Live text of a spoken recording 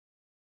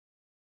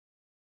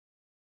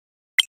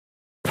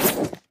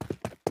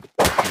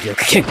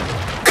力剣コ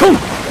ン。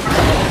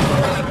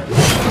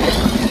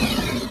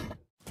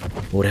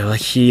俺は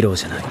ヒーロー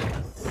じゃない、呪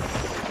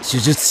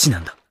術師な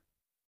んだ。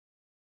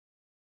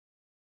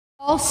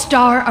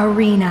 All-Star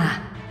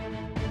Arena.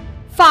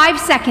 5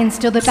 seconds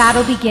till the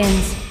battle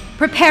begins.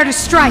 Prepare to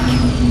strike.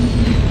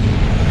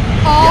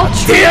 All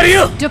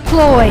troops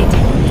deployed.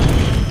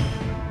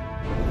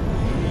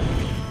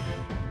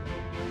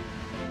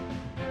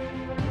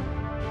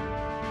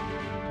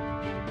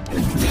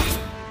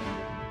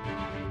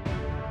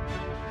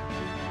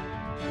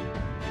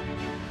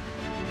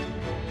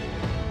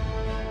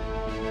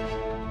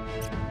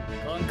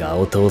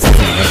 Gao toさず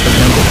に納得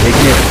なんてでき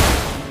ね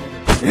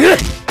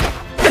え。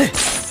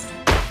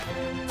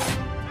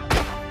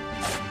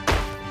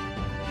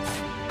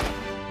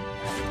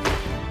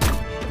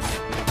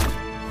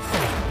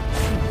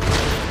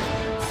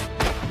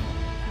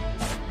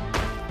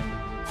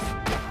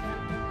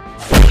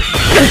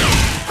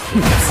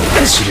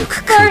視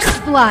力空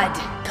間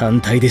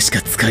単体でし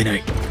か使えな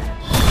い。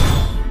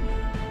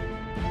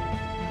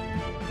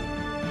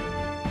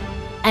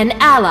 An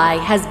ally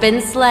has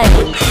been slain.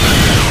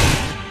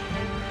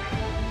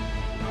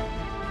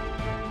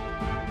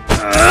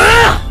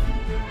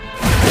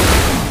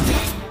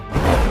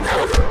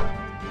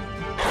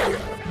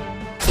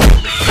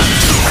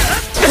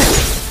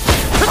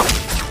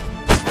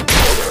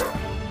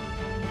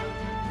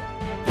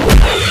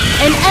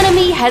 An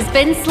enemy has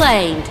been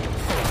slain.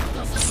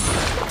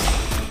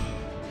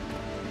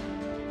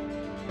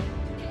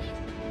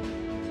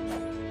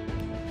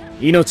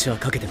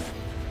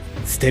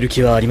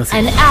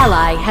 An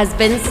ally has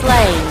been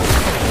slain.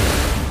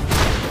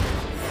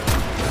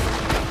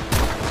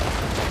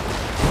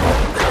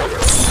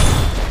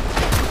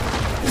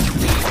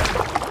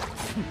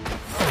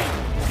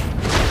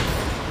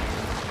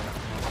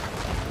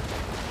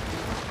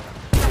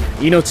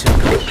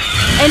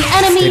 An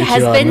enemy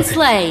has been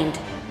slain.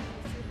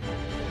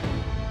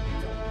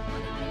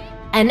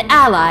 An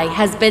ally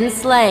has been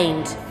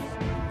slain.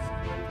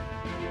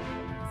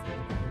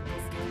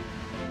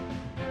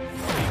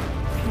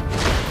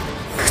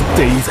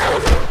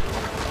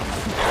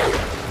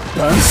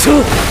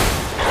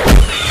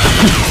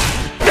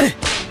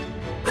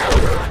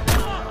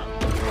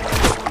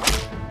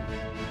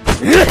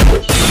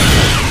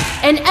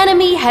 An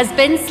enemy has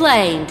been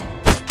slain.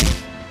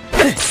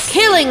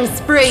 Killing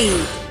spree.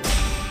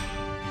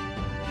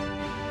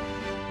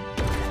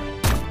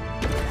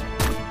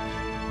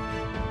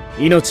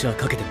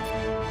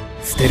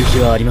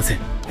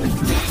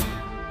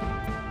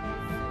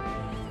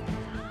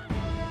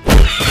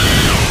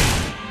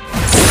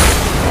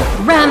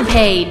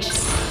 Rampage.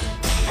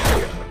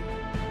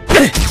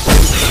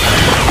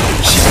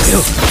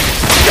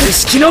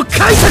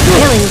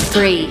 Killing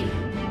spree.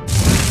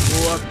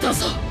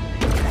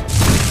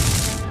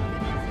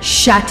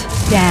 Shut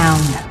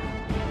down.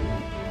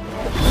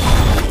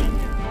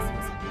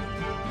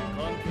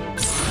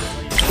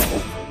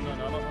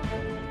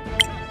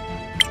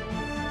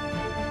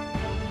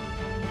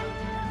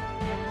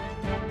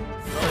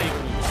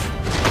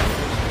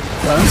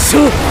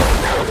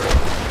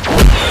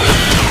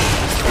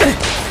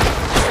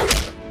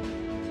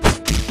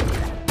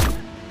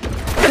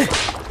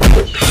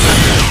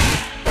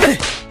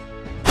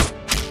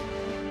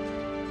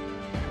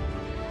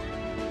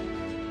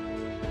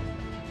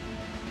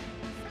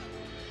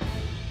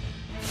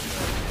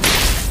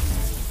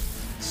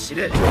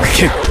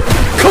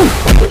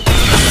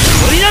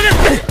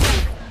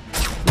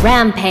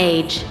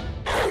 Rampage.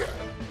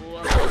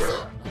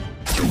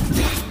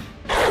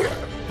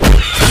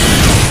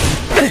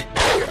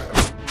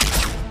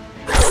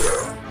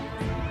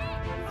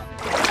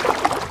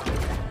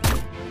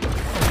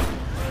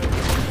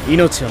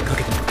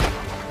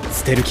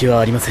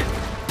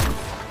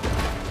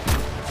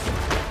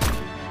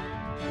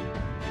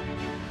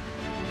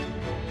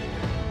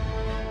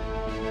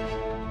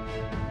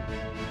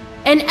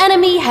 An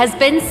enemy has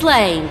been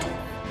slain.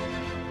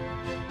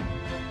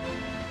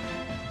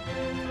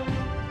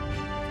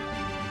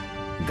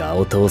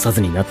 Gao toさ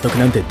ずに納得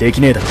なんてでき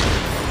ねえだろ。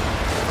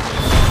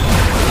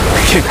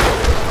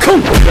コ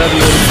ン。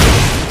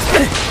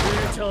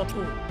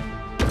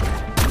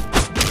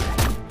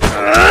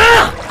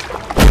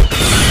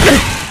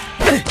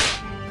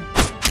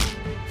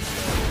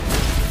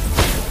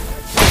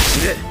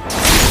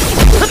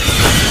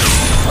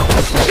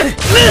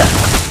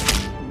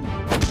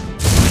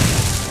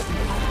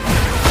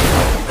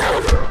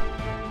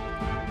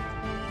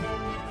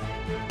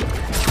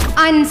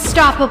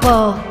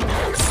Unstoppable.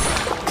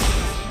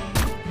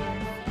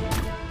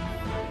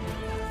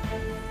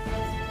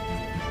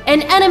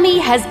 An enemy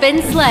has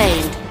been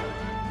slain.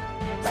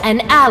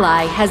 An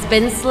ally has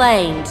been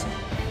slain.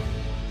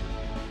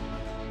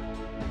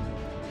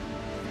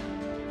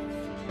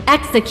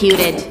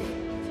 Executed.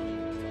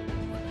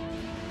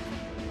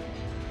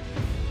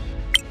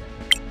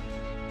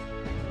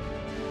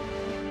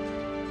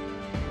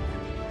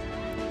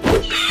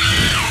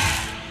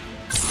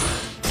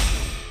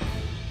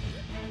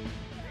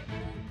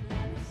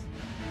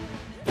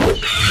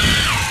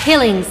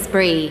 Killing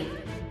spree.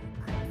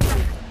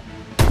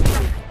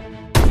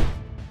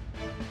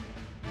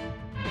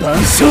 万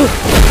象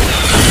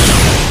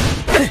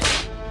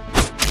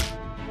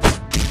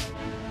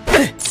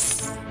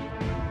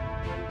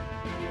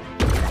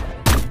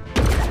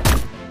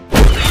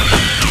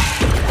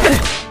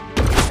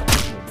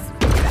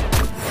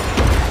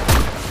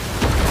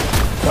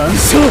万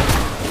象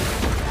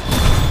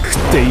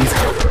食っていい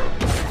ぞ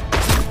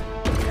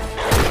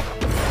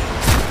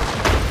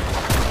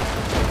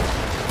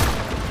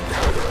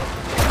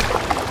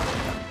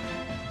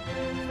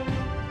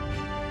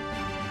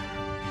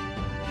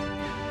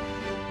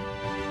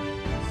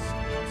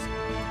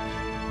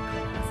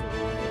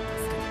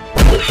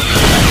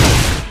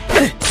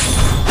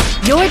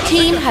Your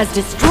team has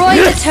destroyed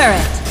the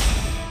turret.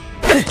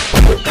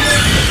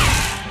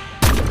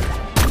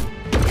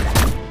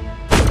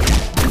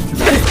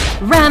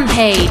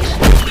 Rampage.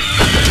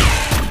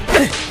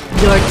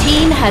 Your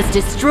team has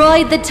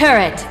destroyed the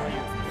turret.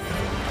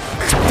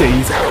 食ってい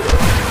いぞ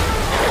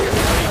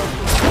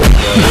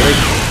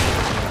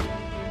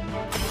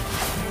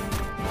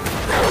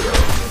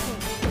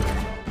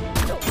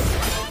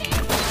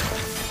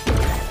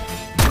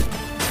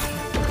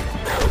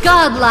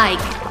Godlike.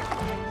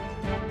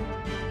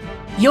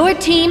 Your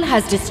team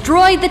has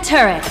destroyed the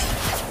turret.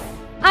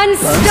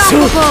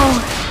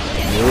 Unstoppable!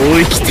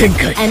 領域展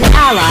開 An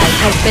ally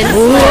has been お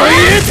ー slain.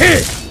 入れ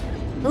て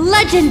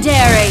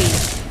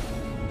Legendary.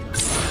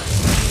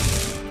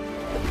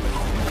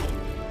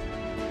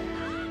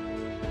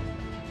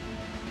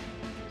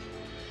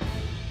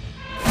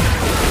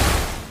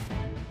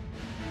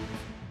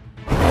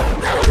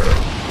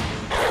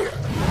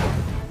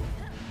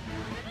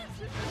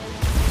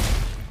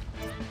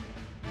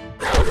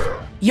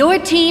 Your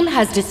team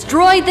has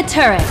destroyed the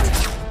turret.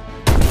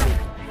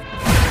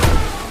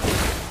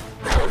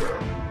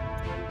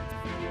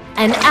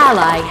 An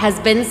ally has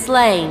been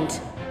slain.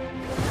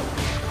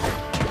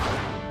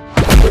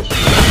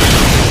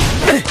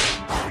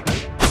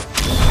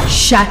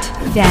 Shut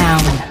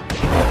down.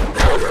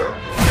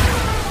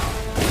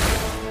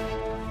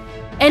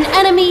 An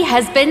enemy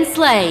has been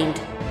slain.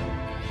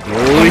 領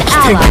An 域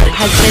展 ally 開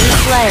has been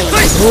slain.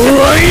 お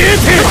ー入れ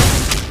て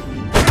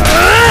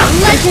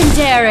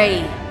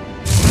Legendary.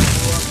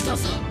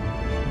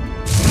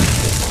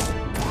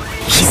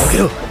 広げ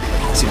ろ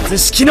術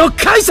式の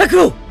解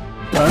釈を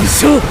万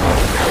象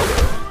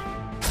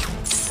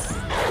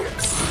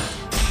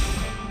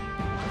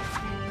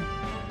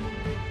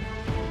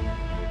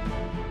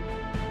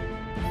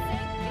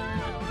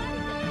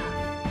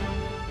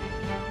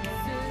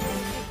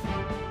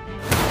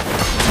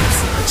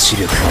知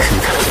力空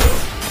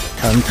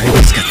間単体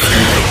でしか使え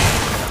ない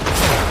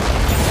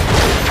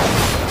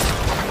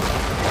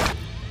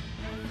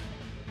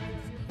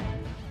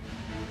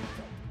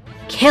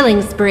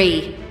Killing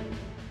spree.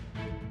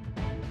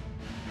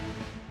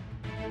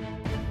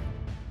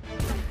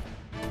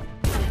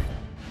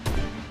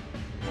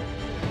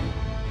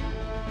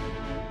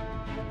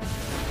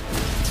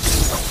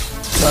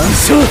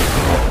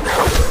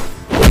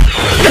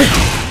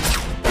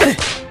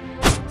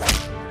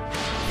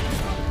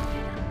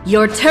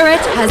 Your turret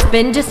has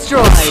been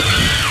destroyed.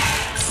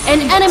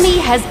 An enemy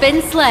has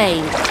been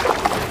slain.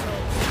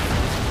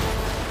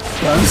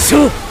 万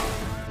象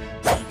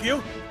行くよ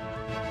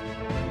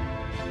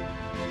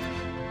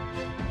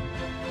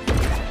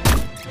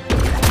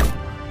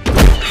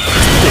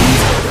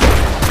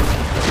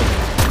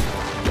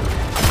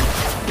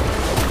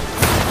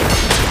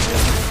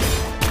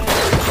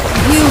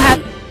You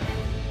have...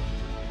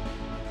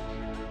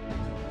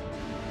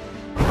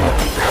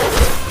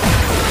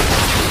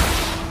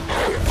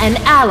 An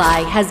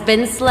ally has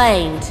been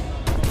slain.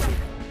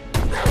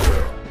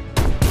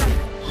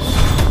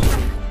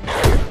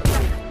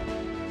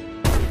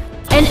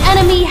 An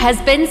enemy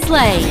has been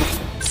slain.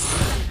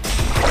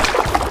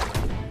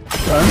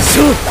 万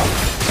象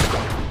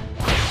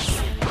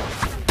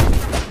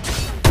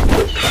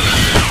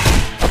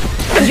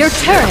Your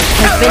turret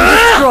has been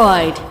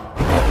destroyed.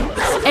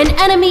 An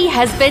enemy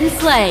has been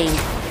slain.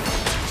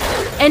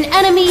 An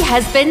enemy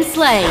has been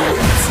slain.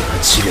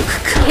 知力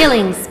空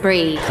Killing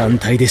spree. 単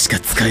体でしか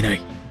使えな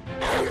い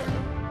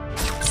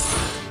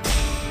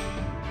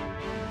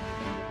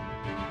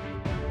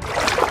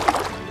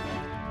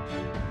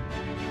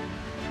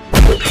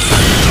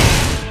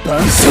万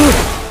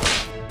象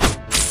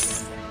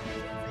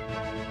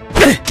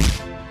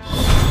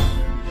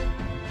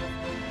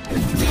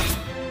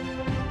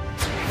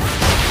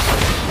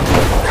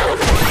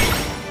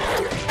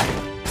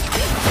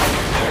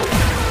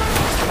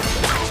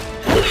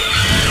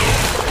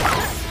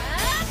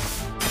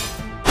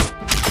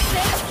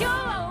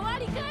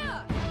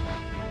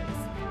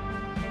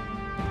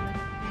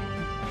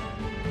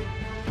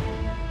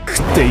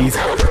食っていいぞ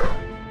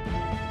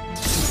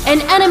An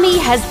enemy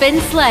has been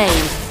slain.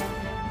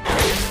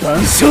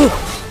 万象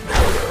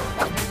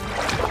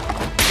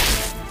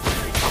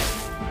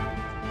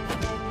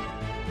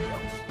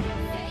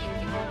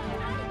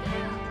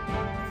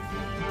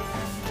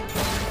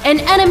An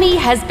enemy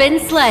has been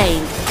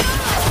slain.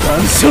 万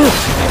象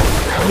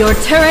Your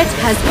turret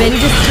has been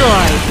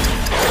destroyed.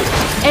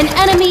 An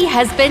enemy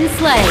has been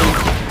slain.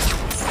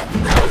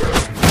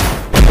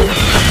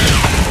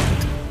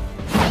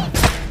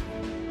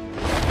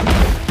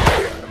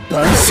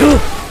 万象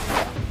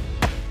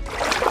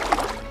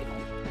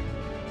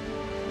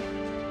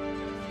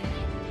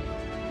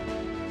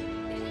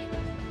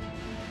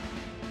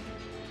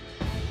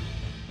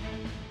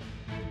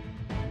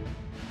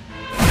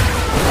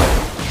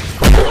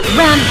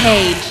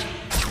Rampage.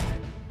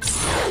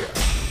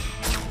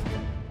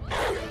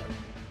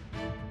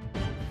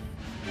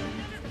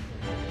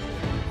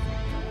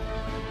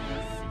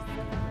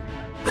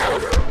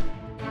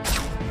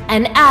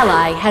 An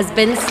ally has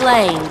been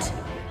slain.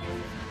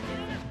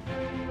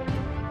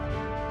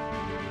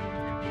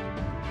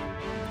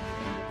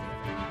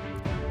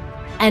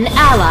 An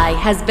ally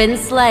has been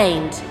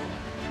slain.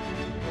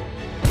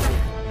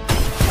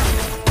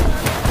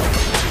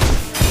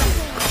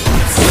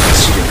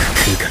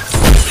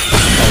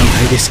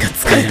 でしか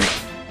使えない。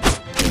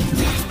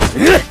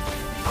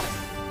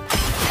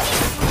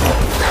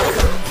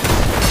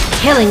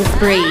Killing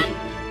spree.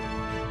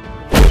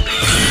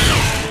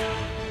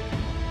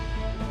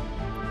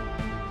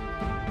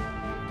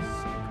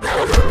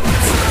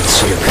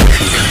 視力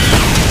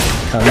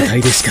空間単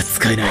体でしか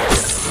使えない。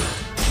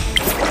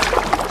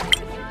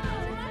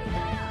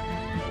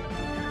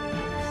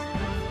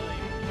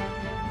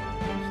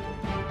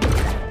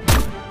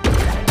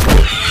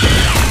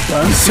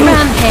万象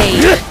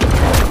Rampage.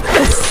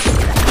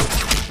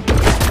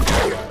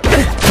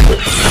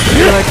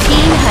 Your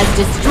team has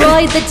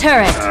destroyed the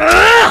turret.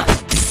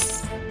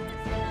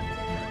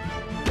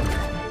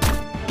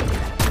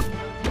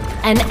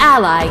 An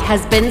ally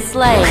has been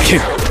slain.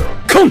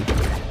 Come!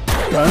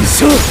 万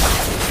象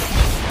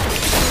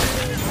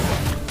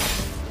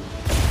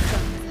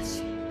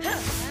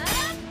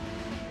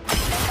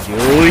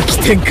領域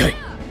展開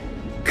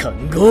勘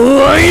合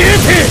を相入れ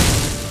て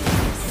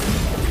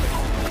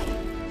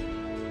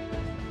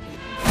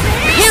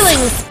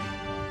Killing.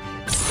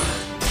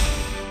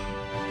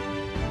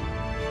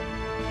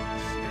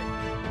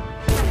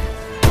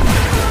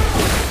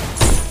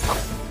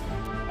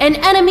 An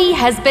enemy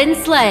has been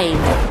slain.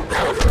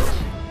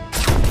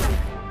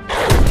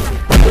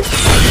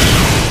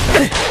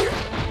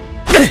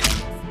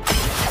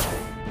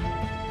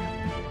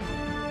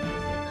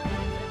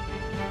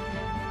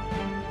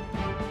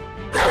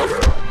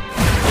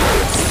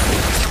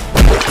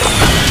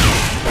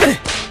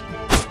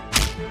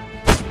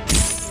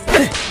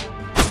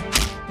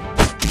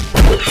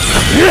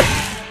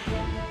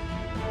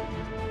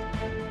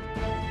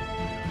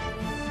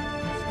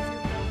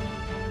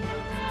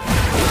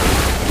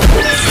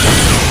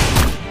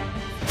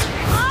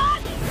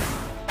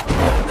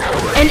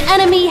 An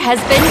enemy has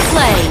been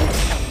slain.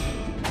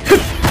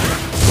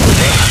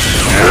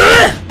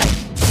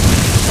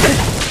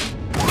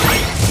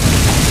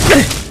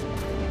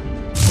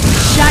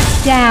 Shut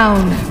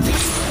down.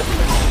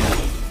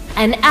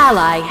 An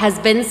ally has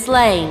been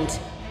slain.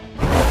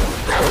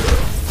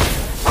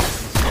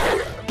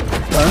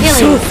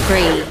 Killing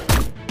spree.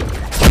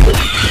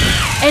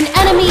 An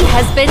enemy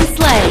has been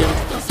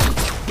slain.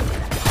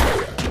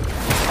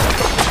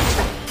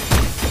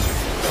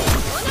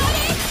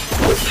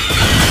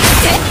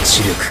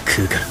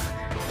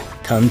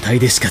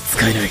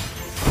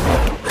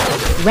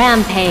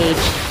 Rampage.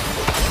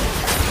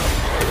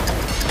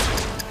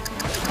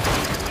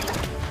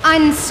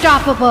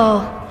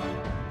 Unstoppable.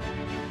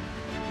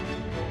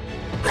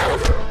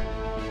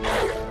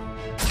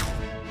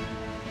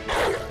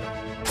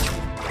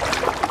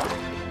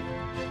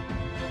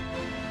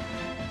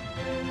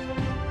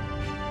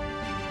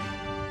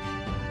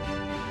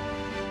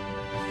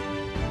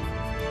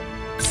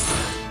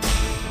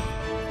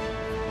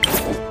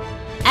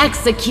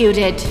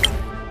 Executed.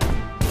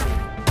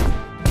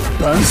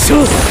 万象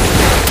万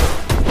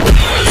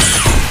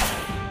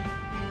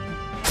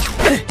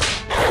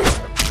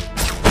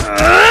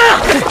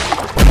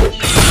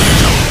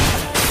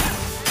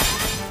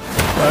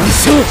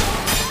象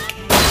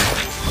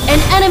An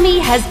enemy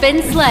has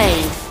been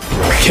slain.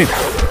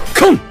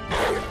 Come!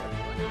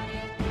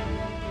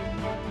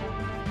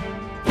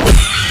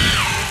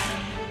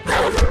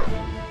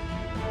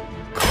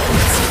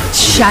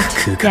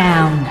 Shut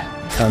down.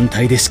 単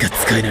体でしか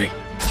使えな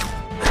い。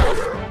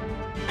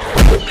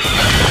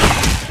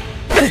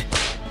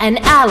 An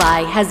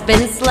ally has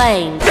been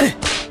slain.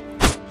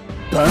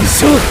 万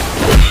象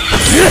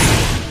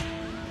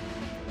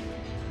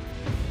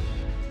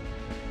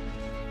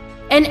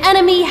An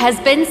enemy has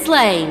been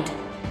slain.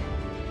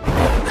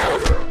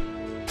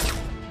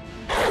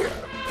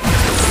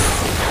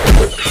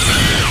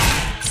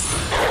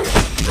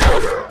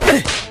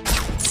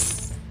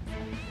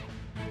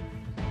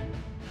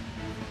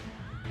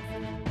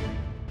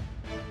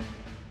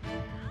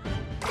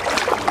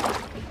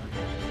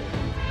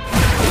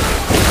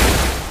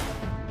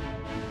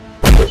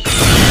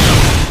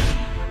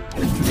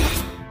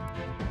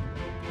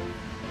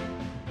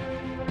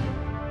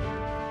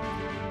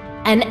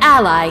 An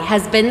ally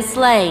has been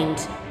slain.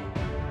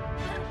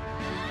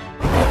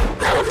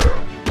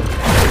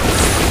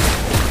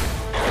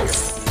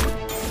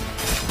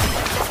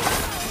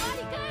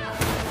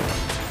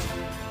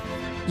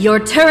 Your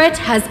turret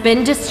has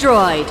been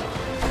destroyed.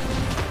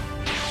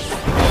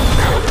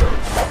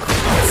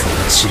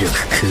 知力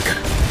食うから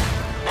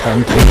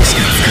単体でし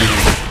か使えな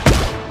い。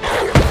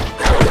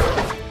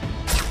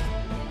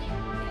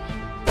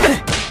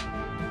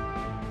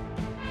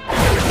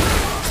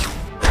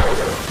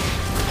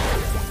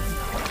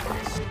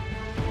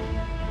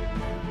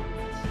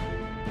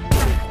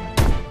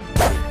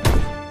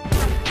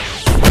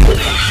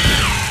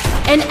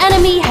An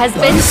enemy has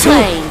been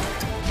slain.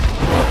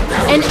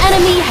 An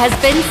enemy has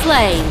been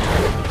slain.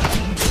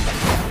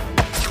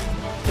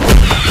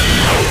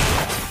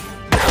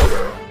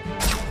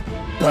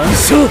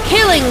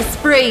 Killing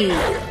spree.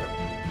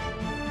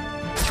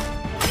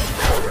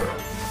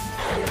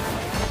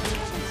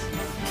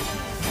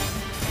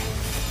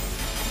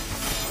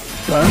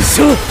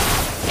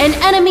 An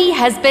enemy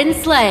has been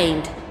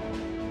slain.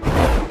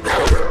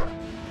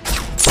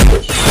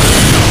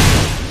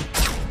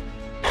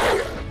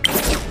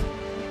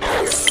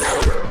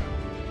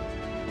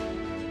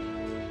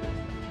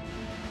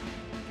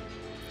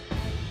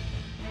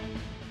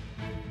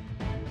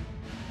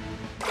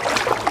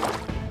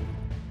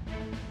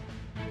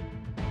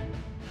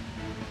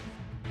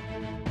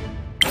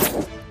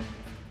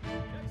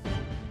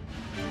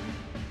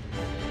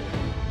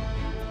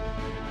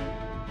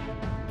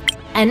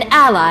 An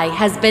ally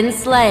has been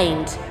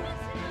slain.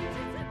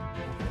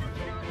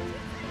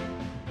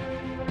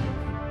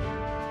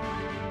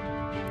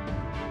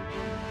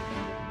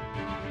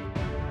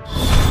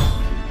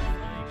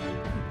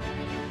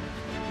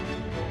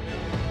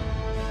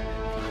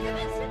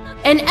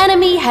 An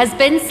enemy has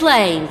been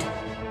slain.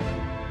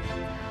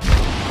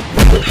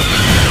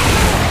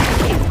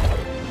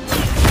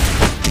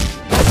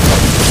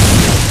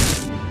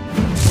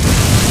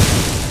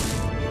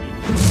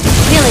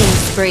 Killing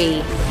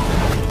spree.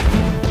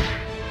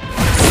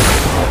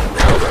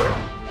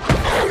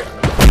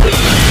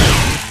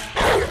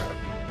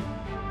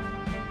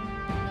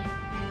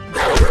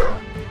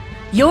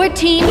 Your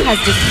team has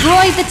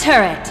destroyed the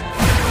turret.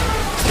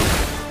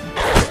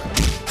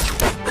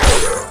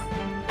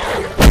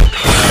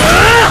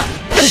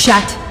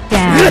 Shut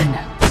down.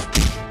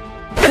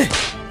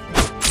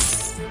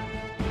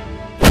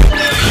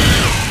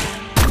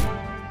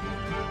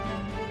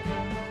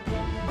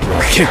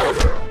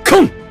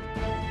 Come!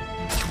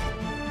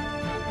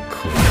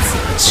 こいつ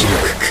は知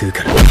力食う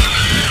から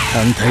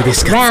単体で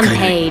しか使えな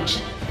い。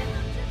 Rampage.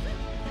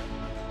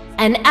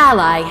 An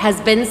ally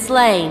has been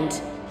slain.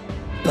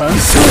 万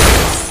象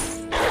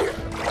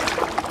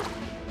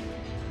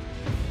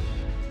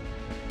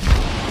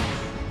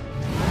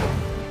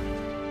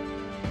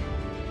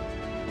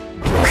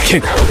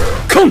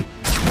コン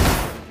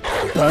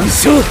万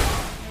象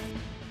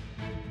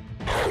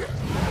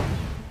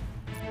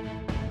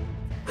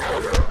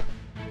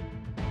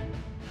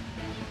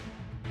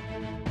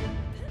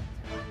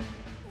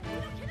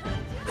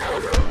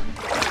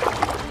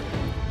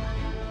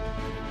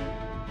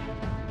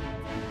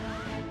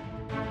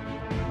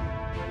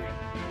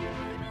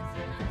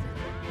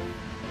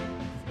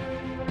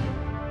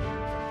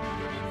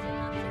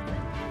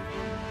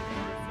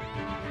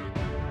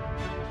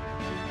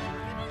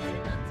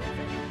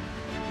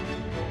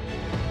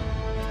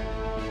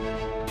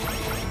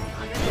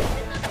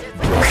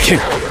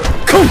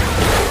Come!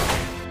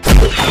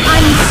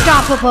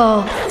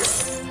 Unstoppable.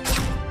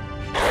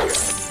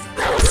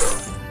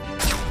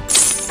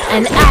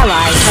 An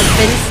ally has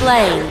been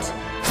slain.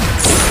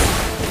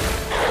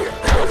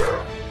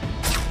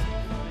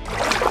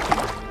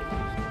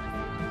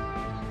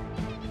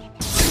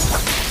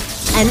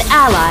 An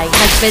ally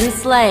has been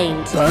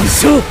slain. 万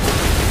象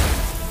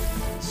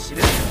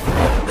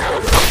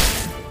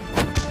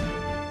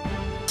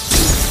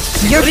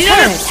Your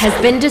turret has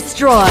been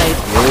destroyed.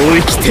 領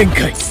域展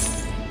開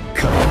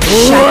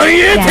Shut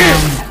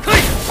down.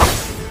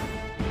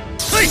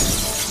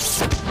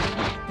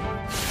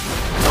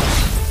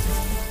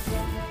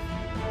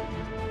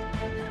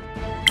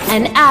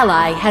 An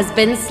ally has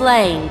been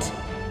slain.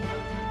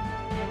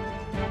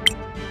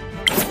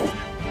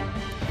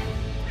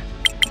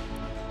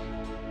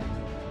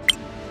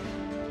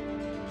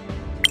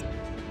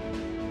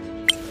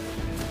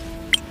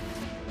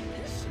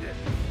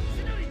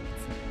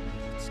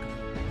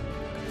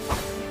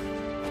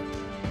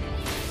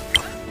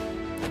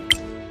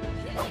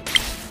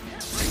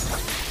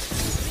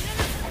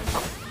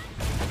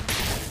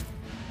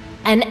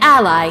 An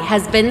ally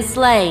has been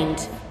slain.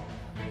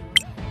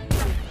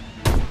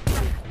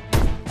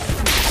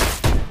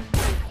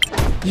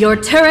 Your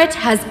turret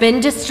has been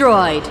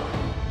destroyed.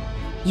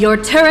 Your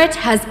turret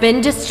has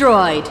been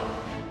destroyed.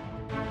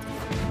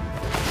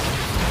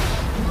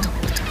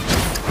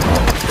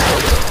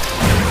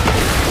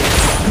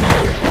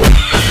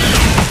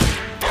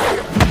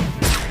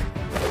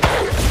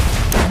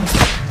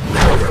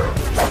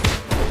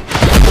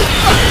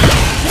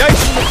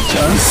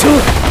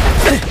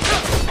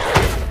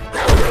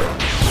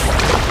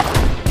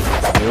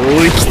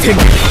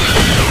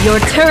 Your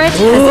turret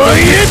has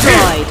been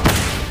destroyed.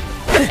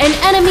 An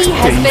enemy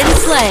has been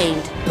slain.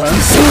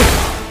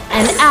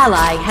 An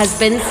ally has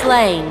been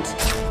slain.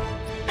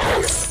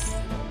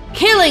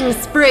 Killing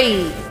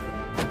spree.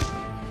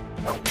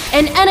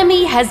 An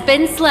enemy has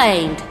been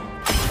slain.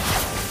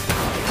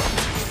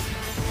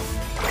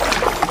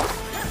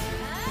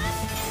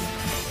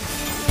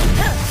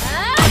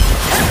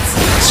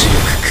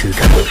 空間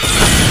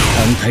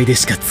単体で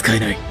しか使え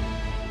ない。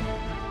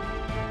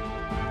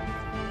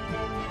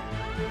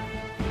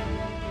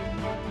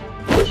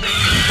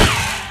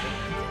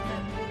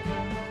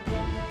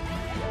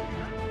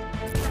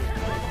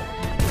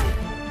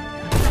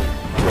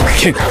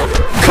剣コン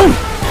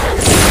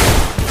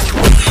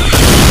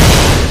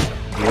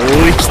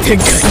領域展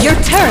開。 Your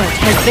turret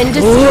has been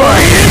destroyed.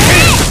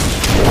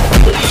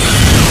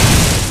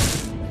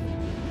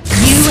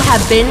 You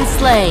have been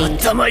slain.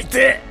 頭痛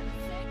え。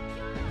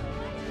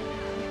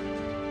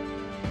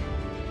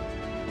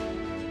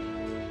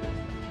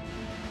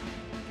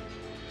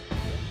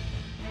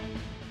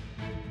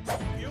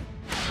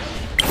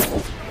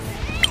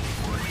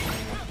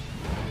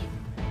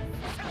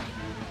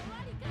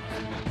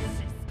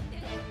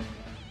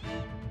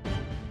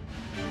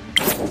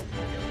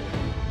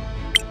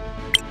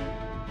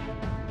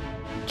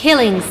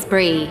Killing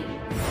spree.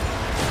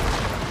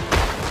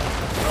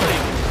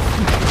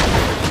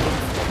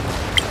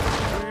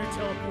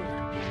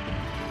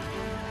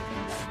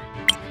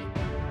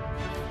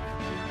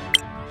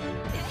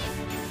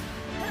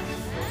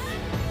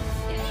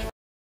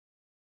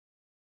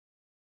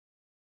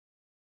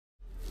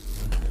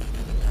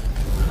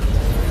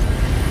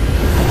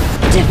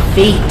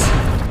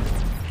 Defeat.